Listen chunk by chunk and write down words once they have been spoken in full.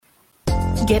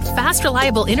Get fast,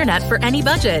 reliable internet for any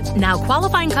budget. Now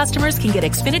qualifying customers can get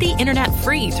Xfinity Internet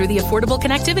free through the Affordable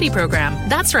Connectivity Program.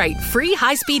 That's right, free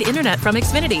high-speed internet from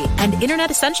Xfinity. And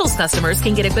Internet Essentials customers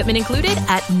can get equipment included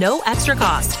at no extra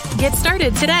cost. Get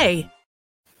started today.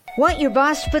 Want your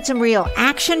boss to put some real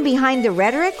action behind the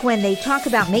rhetoric when they talk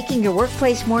about making your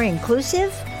workplace more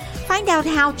inclusive? Find out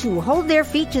how to hold their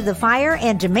feet to the fire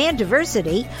and demand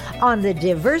diversity on the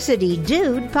Diversity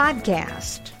Dude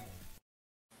podcast.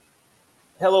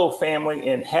 Hello, family,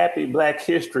 and happy Black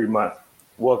History Month.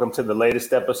 Welcome to the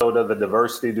latest episode of the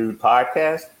Diversity Dude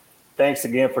podcast. Thanks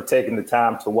again for taking the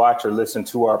time to watch or listen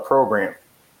to our program.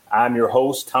 I'm your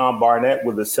host, Tom Barnett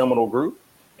with the Seminole Group.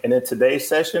 And in today's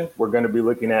session, we're going to be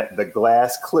looking at the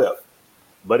glass cliff.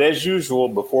 But as usual,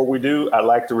 before we do, I'd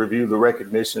like to review the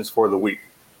recognitions for the week.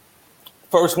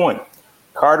 First one,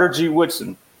 Carter G.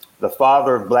 Woodson, the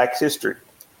father of Black history.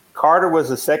 Carter was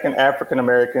the second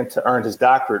African-American to earn his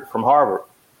doctorate from Harvard.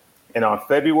 And on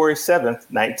February 7th,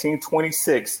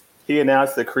 1926, he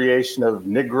announced the creation of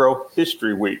Negro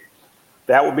History Week.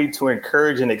 That would be to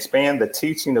encourage and expand the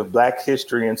teaching of Black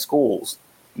history in schools.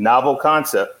 Novel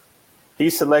concept. He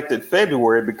selected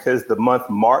February because the month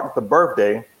marked the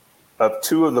birthday of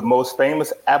two of the most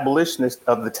famous abolitionists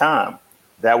of the time.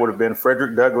 That would have been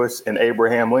Frederick Douglass and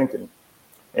Abraham Lincoln.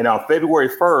 And on February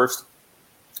 1st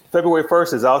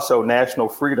is also National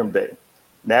Freedom Day.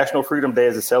 National Freedom Day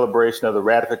is a celebration of the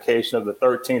ratification of the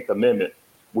 13th Amendment,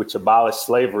 which abolished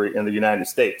slavery in the United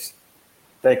States.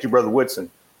 Thank you, Brother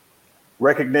Woodson.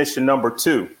 Recognition number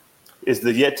 2 is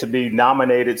the yet to be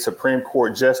nominated Supreme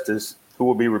Court Justice who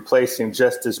will be replacing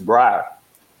Justice Breyer.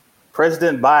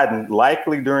 President Biden,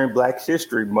 likely during Black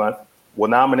History Month, will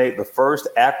nominate the first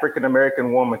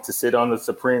African-American woman to sit on the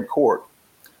Supreme Court.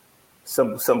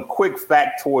 Some quick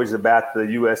factoids about the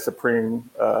U.S. Supreme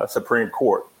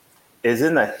Court is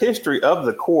in the history of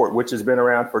the court, which has been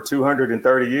around for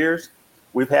 230 years.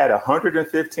 We've had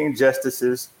 115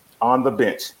 justices on the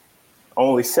bench.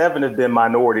 Only 7 have been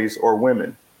minorities or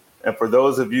women. And for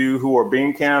those of you who are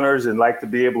bean counters and like to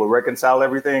be able to reconcile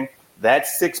everything,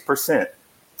 that's 6%.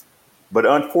 But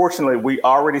unfortunately, we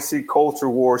already see culture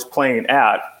wars playing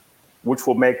out, which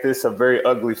will make this a very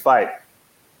ugly fight.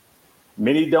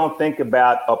 Many don't think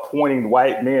about appointing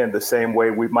white men the same way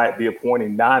we might be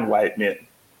appointing non-white men.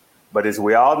 But as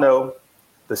we all know,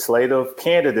 the slate of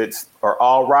candidates are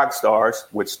all rock stars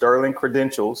with sterling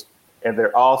credentials, and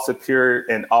they're all superior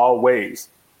in all ways.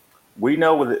 We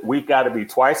know that we've got to be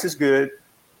twice as good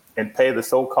and pay the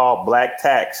so-called black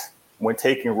tax when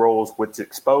taking roles with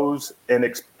exposure and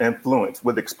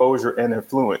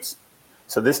influence.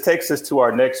 So this takes us to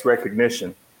our next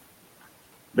recognition.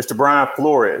 Mr. Brian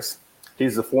Flores,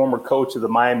 he's the former coach of the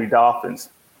Miami Dolphins.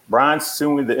 Brian's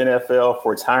suing the NFL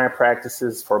for its hiring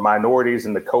practices for minorities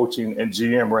in the coaching and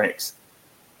GM ranks.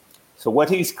 So what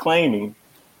he's claiming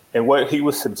and what he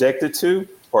was subjected to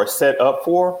or set up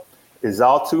for is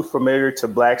all too familiar to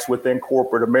Blacks within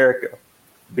corporate America,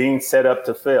 being set up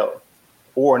to fail,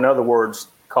 or in other words,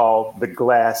 called the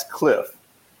glass cliff.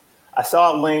 I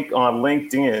saw a link on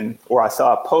LinkedIn, or I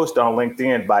saw a post on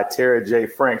LinkedIn by Tara J.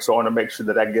 Frank, so I want to make sure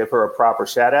that I give her a proper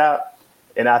shout out.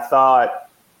 And I thought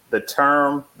the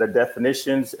term, the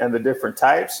definitions, and the different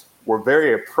types were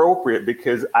very appropriate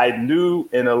because I knew,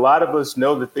 and a lot of us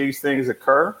know that these things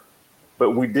occur,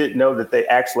 but we didn't know that they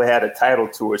actually had a title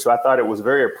to it. So I thought it was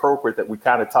very appropriate that we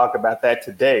kind of talk about that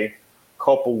today,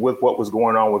 coupled with what was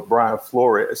going on with Brian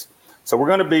Flores. So we're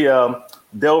going to be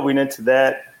delving into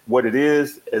that, what it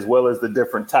is, as well as the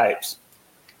different types.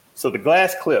 So the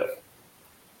glass cliff,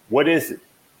 what is it?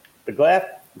 The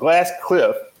glass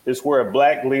cliff is where a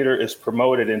Black leader is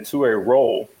promoted into a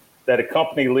role that a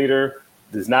company leader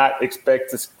does not expect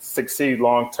to succeed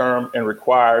long term and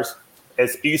requires,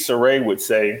 as Issa Rae would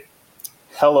say,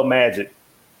 hella magic.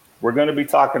 We're going to be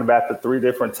talking about the 3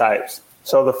 different types.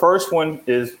 So the first one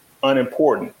is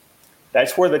unimportant.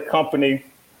 That's where the company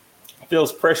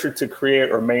feels pressure to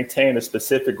create or maintain a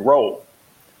specific role,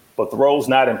 but the role is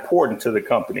not important to the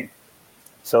company.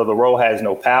 So the role has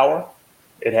no power,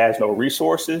 it has no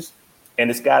resources, and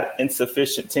it's got an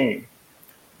insufficient team.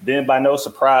 Then by no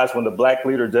surprise, when the Black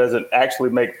leader doesn't actually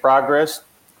make progress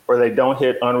or they don't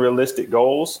hit unrealistic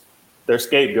goals, they're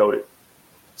scapegoated.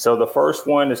 So the first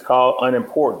one is called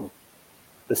unimportant.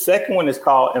 The second one is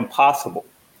called impossible.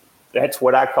 That's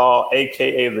what I call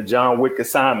AKA the John Wick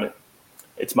assignment.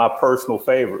 It's my personal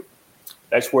favorite.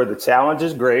 That's where the challenge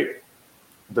is great.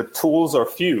 The tools are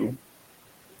few.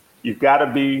 You've got to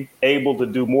be able to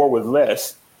do more with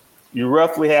less. You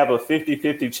roughly have a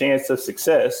 50-50 chance of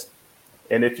success.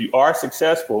 And if you are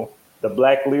successful, the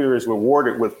Black leader is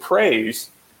rewarded with praise,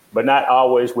 but not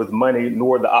always with money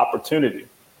nor the opportunity.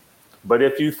 But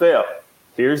if you fail,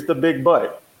 here's the big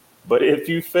but if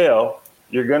you fail,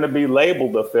 you're going to be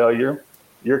labeled a failure.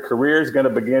 Your career is going to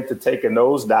begin to take a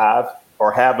nosedive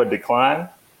or have a decline,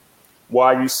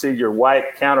 while you see your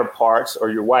white counterparts or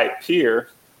your white peers,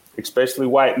 especially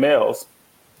white males,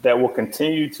 that will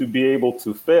continue to be able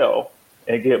to fail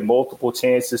and get multiple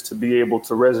chances to be able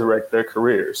to resurrect their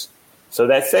careers. So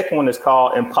that second one is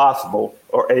called impossible,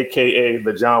 or AKA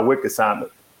the John Wick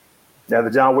assignment. Now,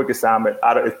 the John Wick assignment,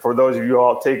 for those of you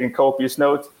all taking copious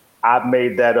notes, I've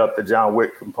made that up, the John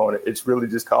Wick component. It's really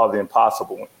just called the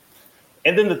impossible one.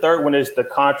 And then the third one is the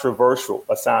controversial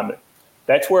assignment.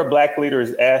 That's where a Black leader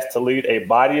is asked to lead a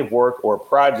body of work or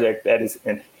project that is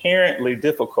inherently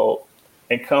difficult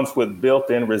and comes with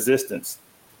built-in resistance.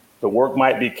 The work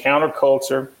might be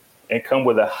counterculture and come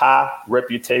with a high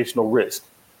reputational risk.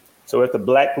 So if the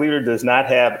Black leader does not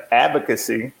have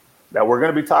advocacy, now we're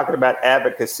going to be talking about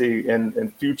advocacy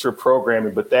in future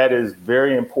programming, but that is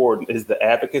very important, is the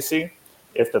advocacy.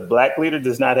 If the Black leader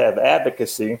does not have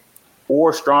advocacy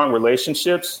or strong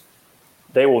relationships,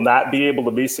 they will not be able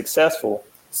to be successful,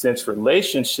 since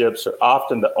relationships are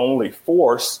often the only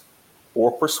force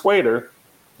or persuader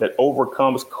that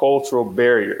overcomes cultural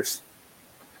barriers.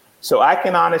 So I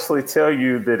can honestly tell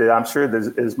you that I'm sure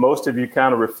that as most of you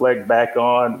kind of reflect back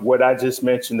on what I just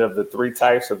mentioned of the three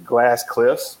types of glass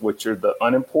cliffs, which are the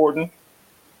unimportant,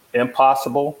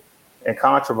 impossible, and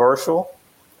controversial,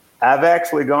 I've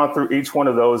actually gone through each one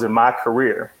of those in my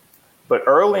career. But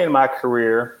early in my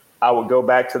career, I would go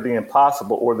back to the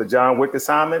impossible or the John Wick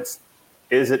assignments.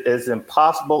 Is it as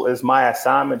impossible as my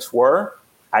assignments were?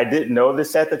 I didn't know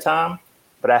this at the time,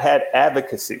 but I had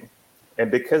advocacy. And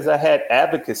because I had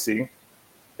advocacy,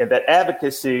 and that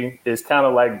advocacy is kind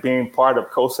of like being part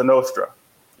of Cosa Nostra.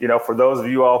 You know, for those of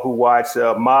you all who watch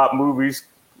mob movies,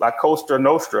 like Cosa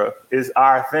Nostra is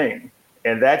our thing.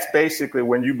 And that's basically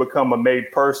when you become a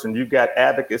made person, you've got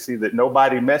advocacy that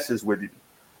nobody messes with you.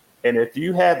 And if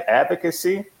you have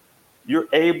advocacy, you're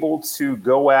able to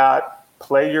go out,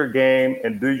 play your game,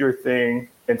 and do your thing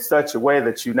in such a way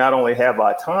that you not only have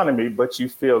autonomy, but you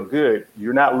feel good.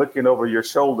 You're not looking over your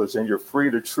shoulders, and you're free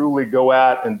to truly go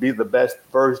out and be the best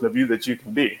version of you that you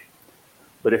can be.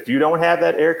 But if you don't have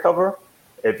that air cover,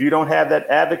 if you don't have that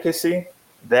advocacy,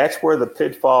 that's where the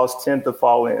pitfalls tend to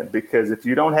fall in. Because if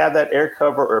you don't have that air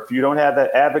cover, or if you don't have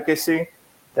that advocacy,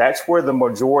 that's where the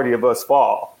majority of us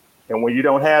fall. And when you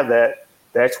don't have that,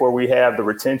 that's where we have the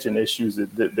retention issues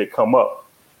that come up.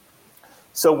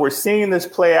 So we're seeing this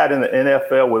play out in the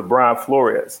NFL with Brian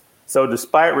Flores. So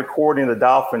despite recording the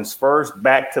Dolphins' first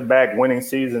back-to-back winning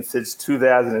season since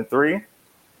 2003,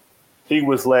 he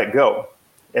was let go.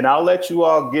 And I'll let you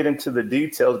all get into the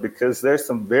details, because there's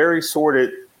some very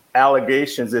sordid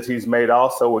allegations that he's made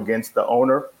also against the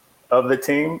owner of the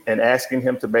team, and asking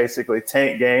him to basically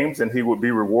tank games, and he would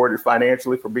be rewarded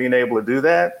financially for being able to do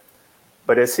that.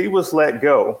 But as he was let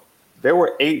go, there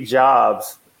were 8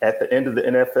 jobs at the end of the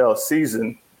NFL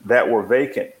season that were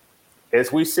vacant.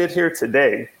 As we sit here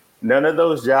today, none of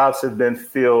those jobs have been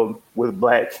filled with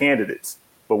Black candidates,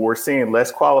 but we're seeing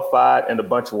less qualified and a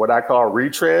bunch of what I call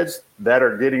retreads that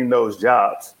are getting those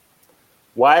jobs.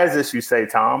 Why is this, you say,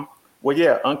 Tom? Well,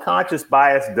 yeah, unconscious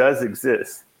bias does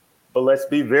exist, but let's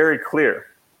be very clear.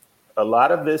 A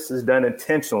lot of this is done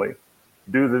intentionally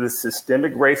due to the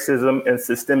systemic racism and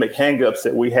systemic hangups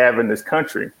that we have in this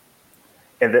country.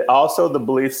 And that also the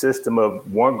belief system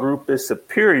of one group is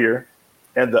superior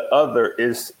and the other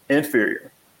is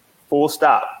inferior. Full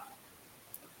stop.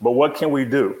 But what can we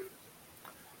do?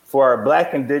 For our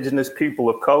Black, Indigenous people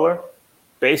of color,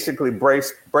 basically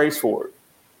brace for it.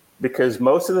 Because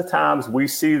most of the times we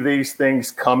see these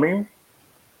things coming,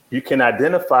 you can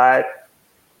identify it,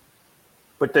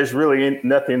 but there's really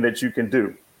nothing that you can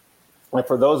do. And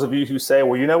for those of you who say,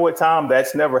 well, you know what, Tom,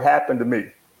 that's never happened to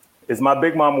me, as my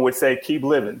big mama would say, keep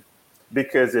living.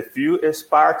 Because if you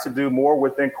aspire to do more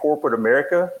within corporate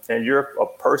America and you're a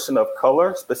person of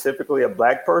color, specifically a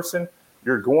Black person,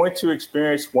 you're going to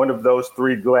experience one of those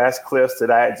 3 glass cliffs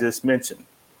that I had just mentioned.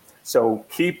 So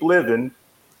keep living.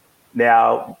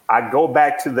 Now, I go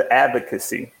back to the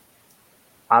advocacy.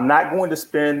 I'm not going to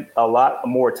spend a lot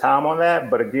more time on that.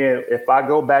 But again, if I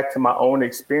go back to my own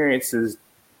experiences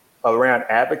around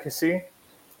advocacy,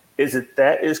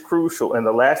 that is crucial. And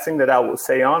the last thing that I will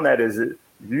say on that is that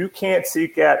you can't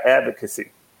seek out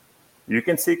advocacy. You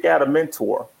can seek out a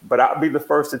mentor, but I'll be the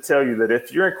first to tell you that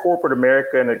if you're in corporate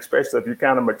America, and especially if you're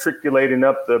kind of matriculating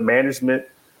up the management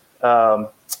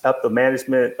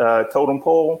totem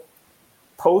pole,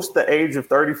 post the age of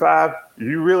 35,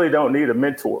 you really don't need a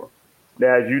mentor.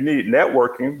 Now, you need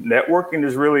networking. Networking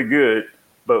is really good,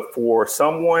 But for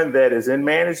someone that is in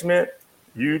management,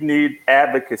 you need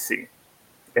advocacy.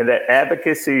 And that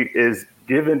advocacy is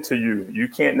given to you. You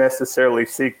can't necessarily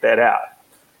seek that out.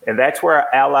 And that's where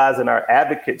our allies and our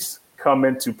advocates come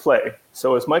into play.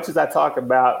 So as much as I talk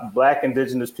about Black,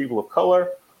 Indigenous people of color,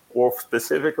 or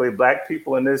specifically Black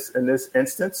people in this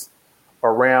instance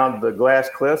around the glass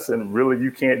cliffs and really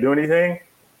you can't do anything,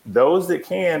 those that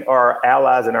can are our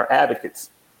allies and our advocates.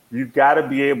 You've got to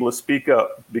be able to speak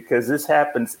up because this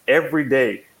happens every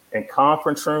day in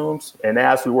conference rooms. And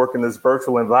as we work in this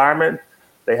virtual environment,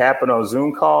 they happen on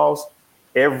Zoom calls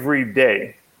every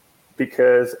day.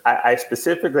 Because I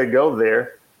specifically go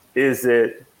there is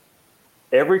that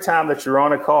every time that you're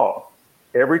on a call,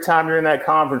 every time you're in that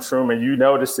conference room and you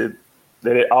notice that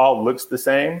it all looks the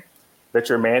same, that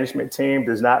your management team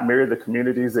does not mirror the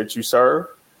communities that you serve,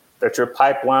 that your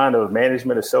pipeline of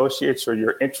management associates or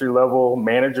your entry-level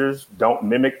managers don't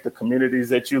mimic the communities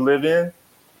that you live in,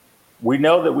 we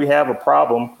know that we have a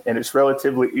problem and it's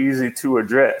relatively easy to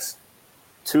address.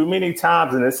 Too many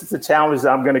times, and this is a challenge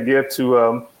that I'm going to give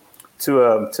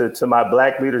to my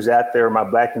Black leaders out there, my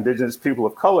Black, Indigenous people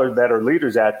of color that are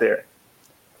leaders out there.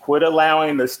 Quit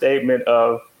allowing the statement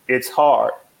of it's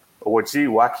hard or gee,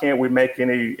 why can't we make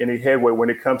any headway when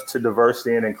it comes to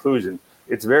diversity and inclusion?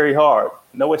 It's very hard.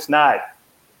 No, it's not.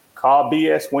 Call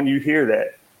BS when you hear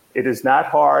that. It is not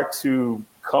hard to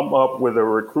come up with a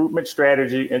recruitment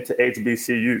strategy into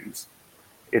HBCUs.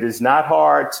 It is not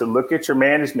hard to look at your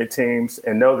management teams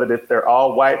and know that if they're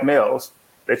all white males,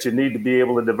 that you need to be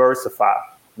able to diversify,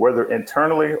 whether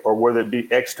internally or whether it be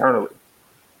externally.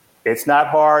 It's not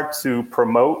hard to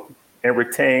promote and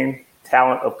retain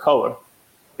talent of color.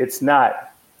 It's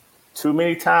not. Too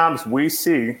many times we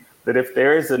see that if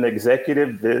there is an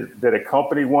executive that a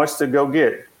company wants to go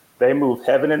get, they move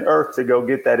heaven and earth to go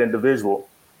get that individual.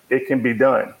 It can be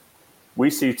done. We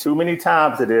see too many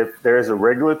times that if there's a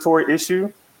regulatory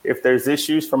issue, if there's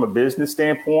issues from a business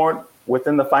standpoint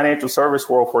within the financial service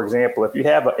world, for example, if you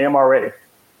have an MRA,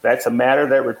 that's a matter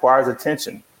that requires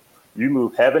attention. You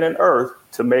move heaven and earth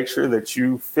to make sure that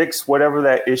you fix whatever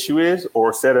that issue is,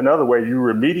 or said another way, you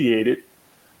remediate it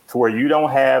to where you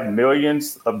don't have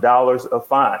millions of dollars of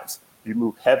fines. You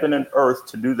move heaven and earth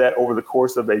to do that over the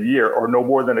course of a year or no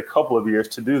more than a couple of years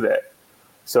to do that.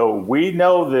 So we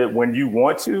know that when you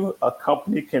want to, a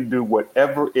company can do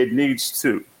whatever it needs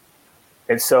to.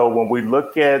 And so when we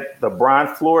look at the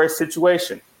Brian Flores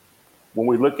situation, when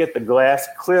we look at the glass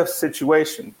cliff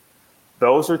situation,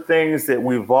 those are things that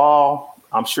we've all,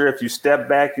 I'm sure if you step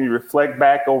back and you reflect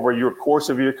back over your course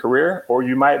of your career, or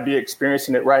you might be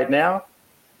experiencing it right now,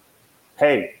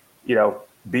 hey,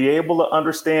 be able to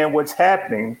understand what's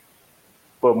happening,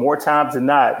 but more times than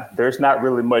not, there's not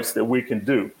really much that we can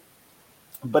do.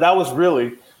 But I was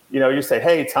really, you say,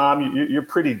 hey, Tom, you're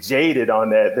pretty jaded on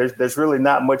that. There's really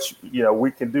not much,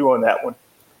 we can do on that one.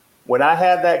 When I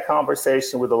had that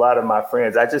conversation with a lot of my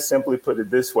friends, I just simply put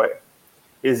it this way,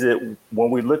 is that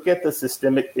when we look at the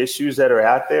systemic issues that are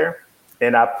out there,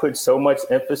 and I put so much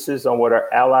emphasis on what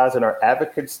our allies and our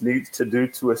advocates need to do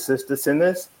to assist us in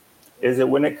this, is that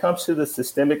when it comes to the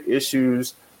systemic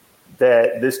issues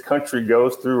that this country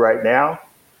goes through right now,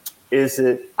 is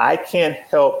that I can't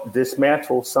help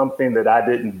dismantle something that I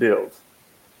didn't build.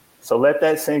 So let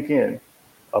that sink in.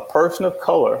 A person of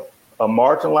color, a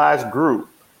marginalized group,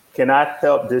 cannot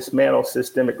help dismantle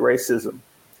systemic racism.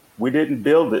 We didn't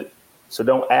build it, so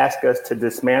don't ask us to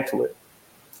dismantle it.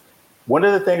 One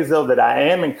of the things, though, that I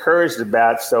am encouraged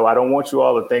about, so I don't want you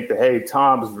all to think that, hey,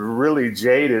 Tom's really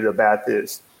jaded about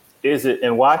this, is that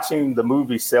in watching the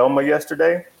movie Selma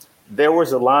yesterday, there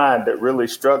was a line that really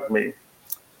struck me.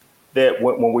 That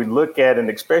when we look at, and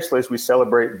especially as we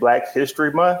celebrate Black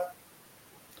History Month,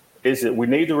 is that we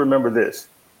need to remember this.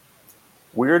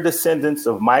 We're descendants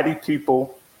of mighty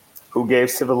people who gave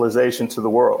civilization to the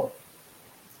world.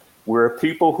 We're a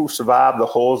people who survived the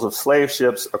hulls of slave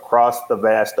ships across the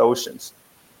vast oceans.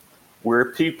 We're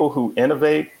a people who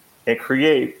innovate and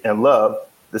create and love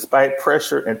despite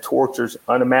pressure and tortures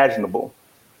unimaginable.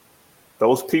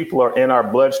 Those people are in our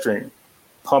bloodstream,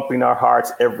 pumping our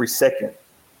hearts every second.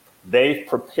 They've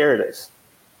prepared us.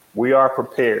 We are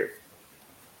prepared.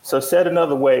 So said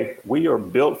another way, we are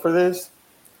built for this.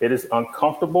 It is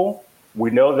uncomfortable. We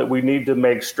know that we need to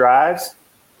make strides.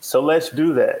 So let's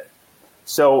do that.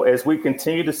 So as we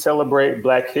continue to celebrate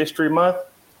Black History Month,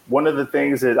 one of the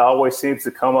things that always seems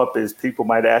to come up is people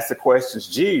might ask the questions,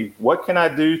 gee, what can I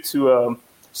do to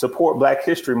support Black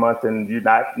History Month and you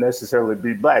not necessarily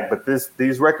be Black? But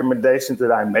these recommendations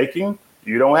that I'm making,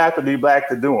 you don't have to be Black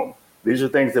to do them. These are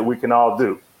things that we can all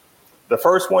do. The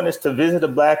first one is to visit a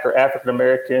Black or African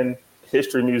American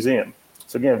history museum.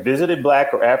 So again, visit a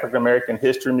Black or African American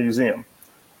history museum.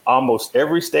 Almost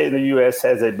every state in the U.S.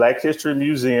 has a Black History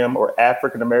Museum or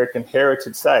African American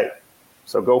heritage site.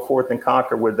 So go forth and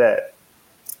conquer with that.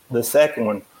 The second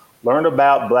one, learn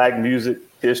about Black music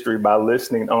history by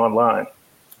listening online.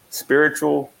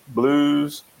 Spiritual,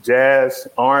 blues, jazz,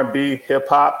 R&B, hip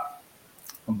hop.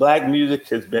 Black music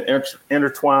has been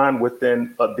intertwined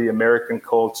within the American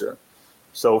culture.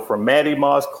 So from Maddie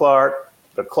Moss Clark,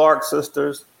 the Clark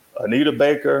Sisters, Anita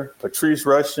Baker, Patrice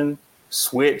Rushen,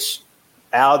 Switch,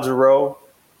 Al Jarreau,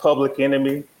 Public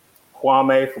Enemy,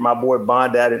 Kwame, for my boy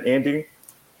Bondat and Indy,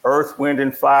 Earth, Wind,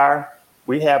 and Fire.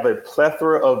 We have a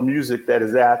plethora of music that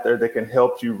is out there that can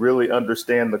help you really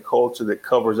understand the culture that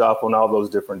covers off on all those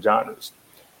different genres.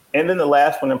 And then the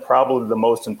last one, and probably the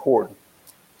most important,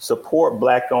 support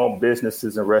Black-owned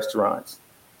businesses and restaurants.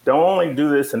 Don't only do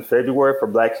this in February for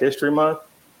Black History Month,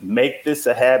 make this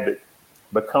a habit.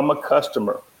 Become a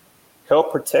customer.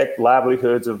 Help protect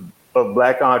livelihoods of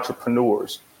Black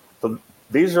entrepreneurs. So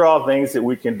these are all things that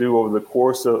we can do over the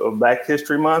course of Black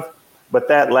History Month. But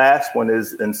that last one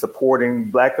is in supporting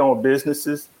Black-owned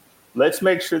businesses. Let's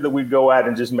make sure that we go out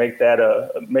and just make that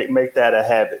a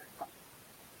habit.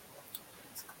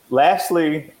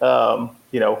 Lastly,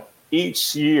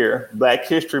 each year Black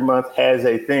History Month has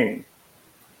a theme.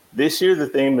 This year the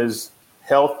theme is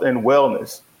health and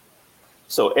wellness.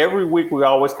 So every week we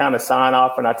always kind of sign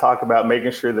off and I talk about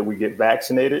making sure that we get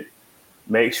vaccinated,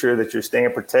 make sure that you're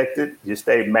staying protected, you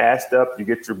stay masked up, you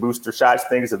get your booster shots,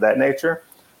 things of that nature.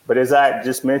 But as I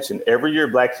just mentioned, every year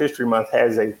Black History Month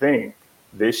has a theme.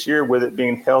 This year, with it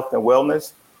being health and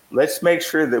wellness, let's make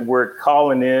sure that we're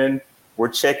calling in, we're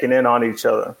checking in on each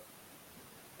other.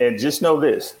 And just know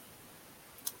this,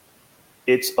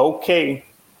 it's okay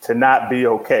to not be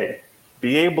okay.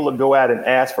 Be able to go out and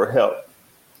ask for help.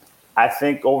 I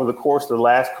think over the course of the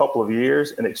last couple of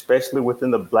years, and especially within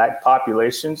the Black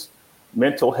populations,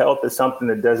 mental health is something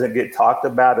that doesn't get talked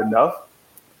about enough,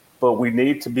 but we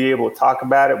need to be able to talk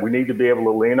about it. We need to be able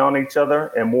to lean on each other.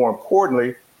 And more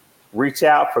importantly, reach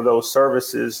out for those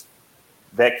services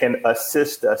that can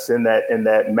assist us in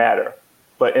that matter.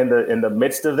 But in the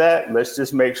midst of that, let's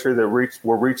just make sure that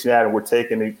we're reaching out and we're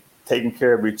taking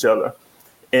care of each other.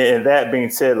 And that being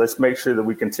said, let's make sure that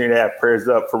we continue to have prayers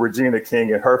up for Regina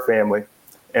King and her family,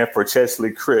 and for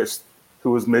Chesley Christ,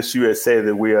 who was Miss USA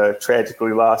that we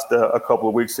tragically lost a couple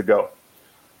of weeks ago.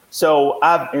 So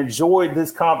I've enjoyed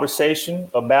this conversation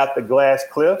about the Glass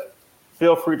Cliff.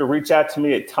 Feel free to reach out to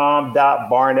me at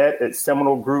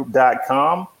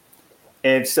tom.barnett@seminolgroup.com.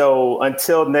 And so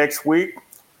until next week,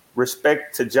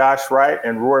 respect to Josh Wright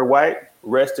and Roy White.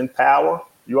 Rest in power.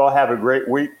 You all have a great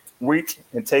week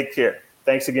and take care.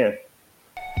 Thanks again.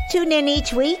 Tune in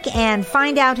each week and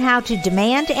find out how to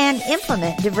demand and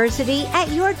implement diversity at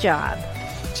your job.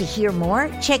 To hear more,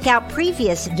 check out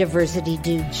previous Diversity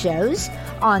Dude shows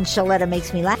on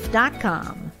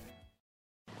ShalettaMakesMeLaugh.com.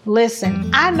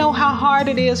 Listen, I know how hard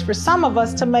it is for some of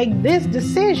us to make this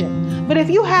decision, but if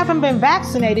you haven't been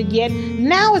vaccinated yet,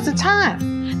 now is the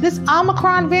time. This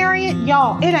Omicron variant,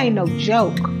 y'all, it ain't no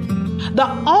joke. The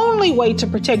only way to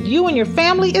protect you and your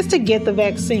family is to get the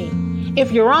vaccine.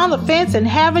 If you're on the fence and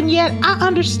haven't yet, I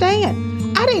understand.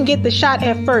 I didn't get the shot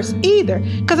at first either,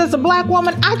 because as a Black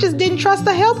woman, I just didn't trust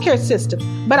the healthcare system.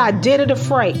 But I did it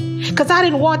afraid, because I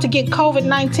didn't want to get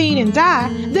COVID-19 and die,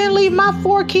 then leave my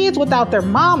 4 kids without their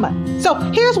mama. So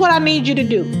here's what I need you to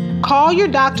do. Call your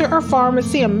doctor or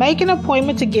pharmacy and make an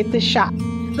appointment to get the shot.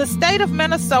 The state of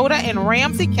Minnesota and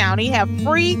Ramsey County have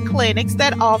free clinics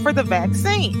that offer the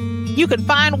vaccine. You can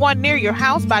find one near your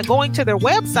house by going to their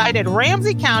website at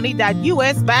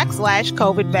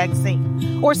ramseycounty.us/COVID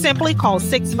vaccine, or simply call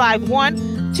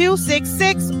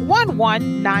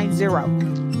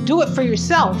 651-266-1190. Do it for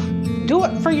yourself. Do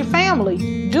it for your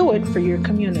family. Do it for your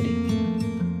community.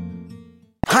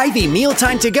 Hy-Vee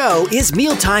Mealtime to Go is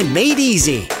mealtime made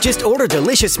easy. Just order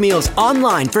delicious meals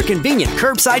online for convenient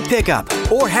curbside pickup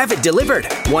or have it delivered.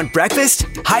 Want breakfast?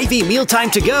 Hy-Vee Mealtime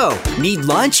to Go. Need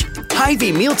lunch?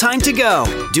 Hy-Vee Mealtime to Go.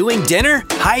 Doing dinner?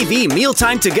 Hy-Vee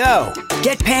Mealtime to Go.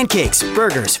 Get pancakes,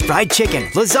 burgers, fried chicken,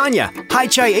 lasagna, Hai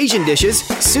Chai Asian dishes,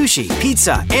 sushi,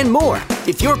 pizza, and more.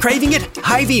 If you're craving it,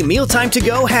 Hy-Vee Mealtime to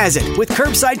Go has it with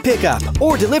curbside pickup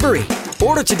or delivery.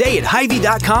 Order today at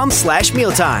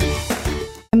Hy-Vee.com/mealtime.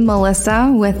 I'm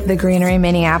Melissa with The Greenery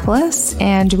Minneapolis,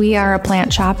 and we are a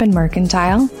plant shop and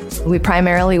mercantile. We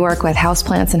primarily work with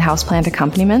houseplants and houseplant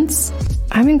accompaniments.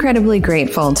 I'm incredibly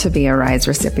grateful to be a RISE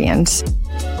recipient.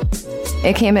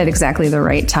 It came at exactly the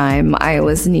right time. I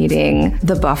was needing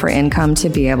the buffer income to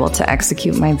be able to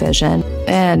execute my vision.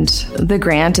 And the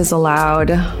grant has allowed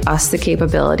us the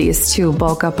capabilities to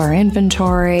bulk up our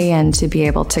inventory and to be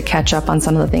able to catch up on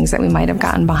some of the things that we might have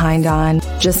gotten behind on,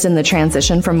 just in the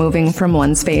transition from moving from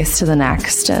one space to the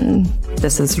next. And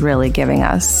this is really giving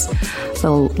us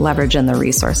the leverage and the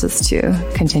resources to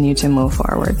continue to move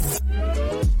forward.